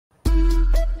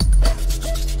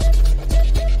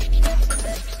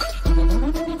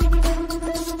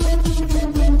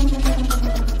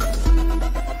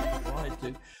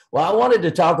Well, I wanted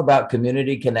to talk about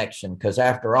community connection because,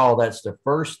 after all, that's the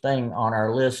first thing on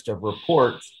our list of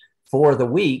reports for the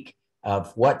week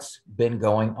of what's been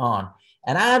going on.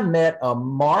 And I met a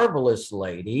marvelous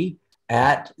lady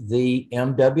at the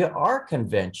MWR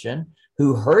convention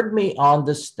who heard me on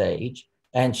the stage.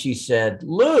 And she said,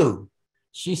 Lou,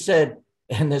 she said,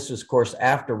 and this was, of course,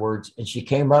 afterwards. And she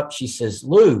came up, she says,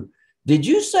 Lou, did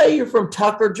you say you're from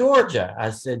Tucker, Georgia?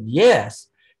 I said, yes.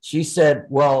 She said,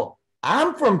 well,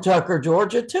 I'm from Tucker,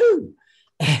 Georgia, too.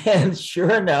 And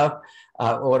sure enough,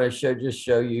 I want to just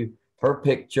show you her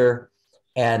picture.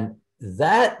 And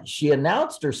that she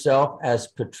announced herself as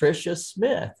Patricia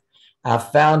Smith. I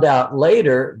found out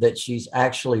later that she's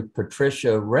actually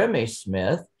Patricia Remy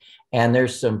Smith. And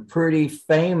there's some pretty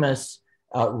famous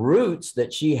roots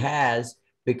that she has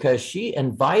because she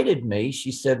invited me.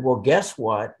 She said, well, guess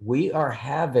what? We are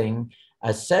having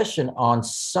a session on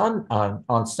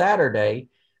Saturday,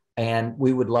 and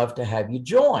we would love to have you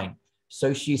join.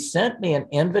 So she sent me an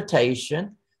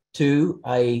invitation to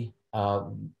a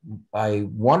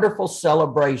wonderful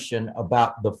celebration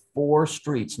about the 4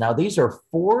 streets. Now, these are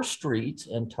 4 streets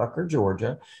in Tucker,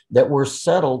 Georgia, that were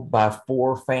settled by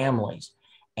 4 families.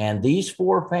 And these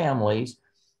 4 families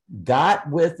got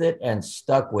with it and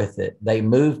stuck with it. They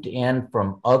moved in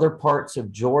from other parts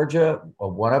of Georgia.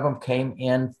 One of them came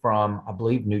in from, I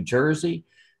believe, New Jersey,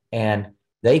 and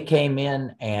they came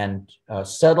in and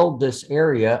settled this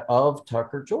area of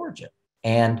Tucker, Georgia.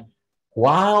 And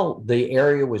while the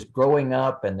area was growing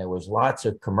up and there was lots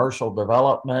of commercial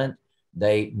development,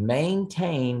 they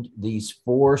maintained these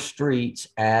 4 streets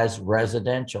as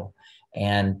residential,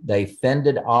 and they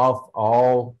fended off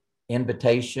all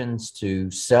invitations to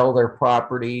sell their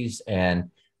properties and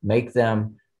make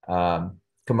them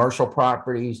commercial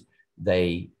properties.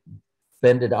 They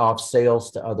fended off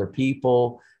sales to other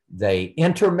people. They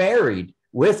intermarried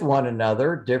with one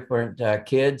another. Different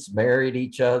kids married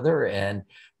each other, and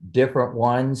different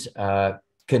ones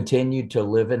continued to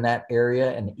live in that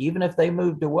area. And even if they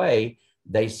moved away,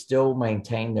 they still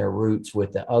maintained their roots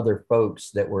with the other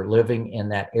folks that were living in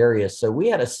that area. So we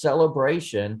had a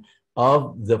celebration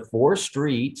of the 4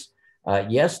 streets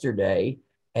yesterday,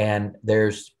 and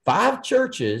there's 5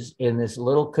 churches in this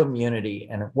little community.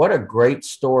 And what a great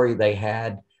story they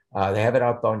had. They have it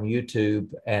up on YouTube,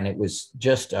 and it was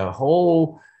just a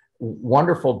whole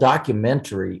wonderful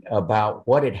documentary about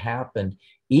what had happened.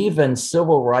 Even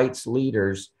civil rights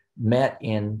leaders met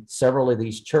in several of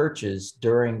these churches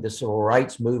during the civil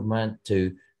rights movement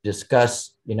to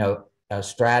discuss,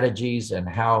 strategies and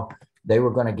how they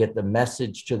were going to get the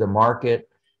message to the market.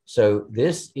 So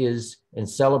this is in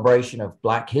celebration of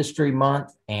Black History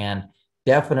Month, and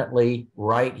definitely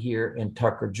right here in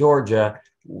Tucker, Georgia.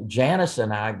 Janice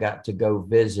and I got to go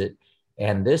visit,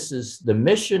 and this is the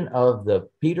mission of the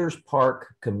Peters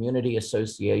Park Community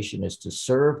Association, is to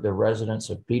serve the residents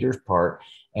of Peters Park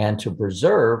and to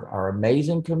preserve our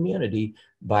amazing community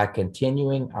by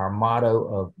continuing our motto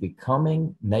of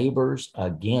becoming neighbors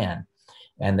again.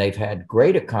 And they've had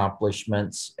great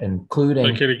accomplishments,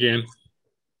 including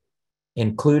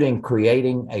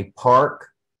creating a park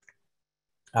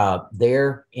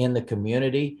there in the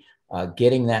community,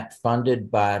 getting that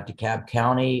funded by DeKalb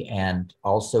County, and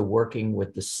also working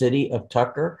with the city of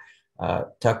Tucker.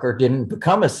 Tucker didn't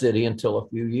become a city until a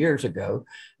few years ago,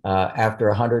 after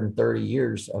 130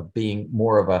 years of being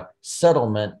more of a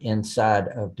settlement inside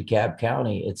of DeKalb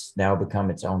County. It's now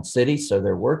become its own city. So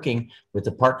they're working with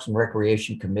the Parks and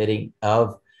Recreation Committee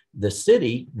of the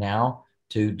city now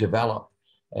to develop.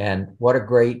 And what a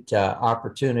great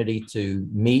opportunity to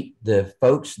meet the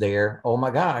folks there. Oh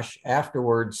my gosh,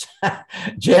 afterwards,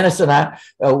 Janice and I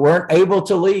weren't able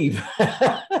to leave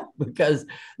because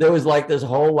there was like this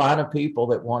whole line of people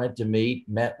that wanted to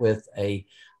met with a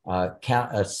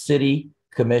city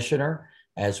commissioner,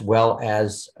 as well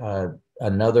as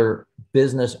another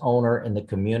business owner in the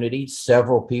community,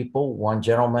 several people. One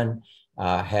gentleman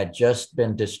had just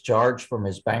been discharged from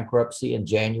his bankruptcy in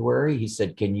January. He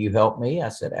said, can you help me? I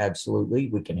said, absolutely,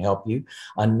 we can help you.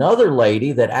 Another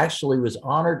lady that actually was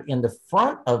honored in the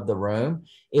front of the room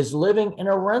is living in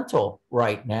a rental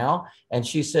right now. And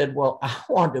she said, well, I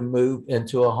want to move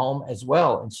into a home as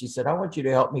well. And she said, I want you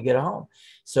to help me get a home.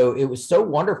 So it was so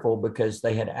wonderful because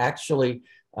they had actually,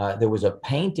 there was a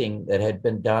painting that had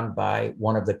been done by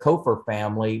one of the Kofer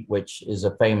family, which is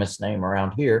a famous name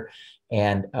around here,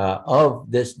 and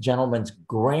of this gentleman's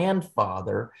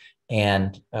grandfather.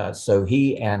 And so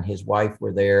he and his wife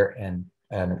were there, and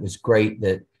it was great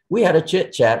that we had a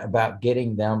chit chat about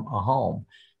getting them a home.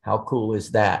 How cool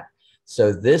is that?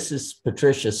 So this is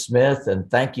Patricia Smith,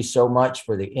 and thank you so much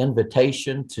for the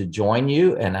invitation to join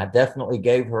you. And I definitely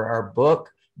gave her our book,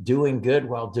 doing good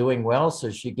while doing well, so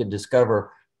she could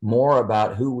discover more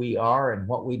about who we are and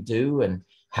what we do and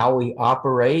how we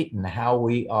operate and how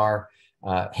we are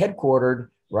headquartered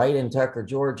right in Tucker,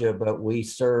 Georgia, but we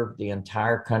serve the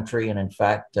entire country and, in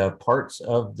fact, parts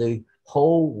of the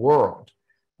whole world.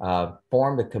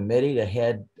 Formed a committee to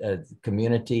head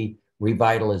community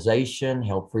revitalization,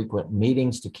 held frequent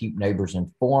meetings to keep neighbors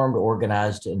informed,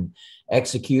 organized and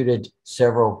executed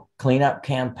several cleanup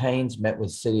campaigns, met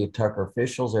with City of Tucker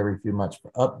officials every few months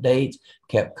for updates,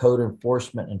 kept code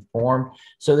enforcement informed.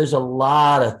 So there's a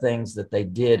lot of things that they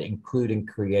did, including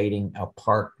creating a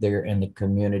park there in the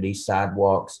community,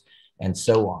 sidewalks, and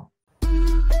so on.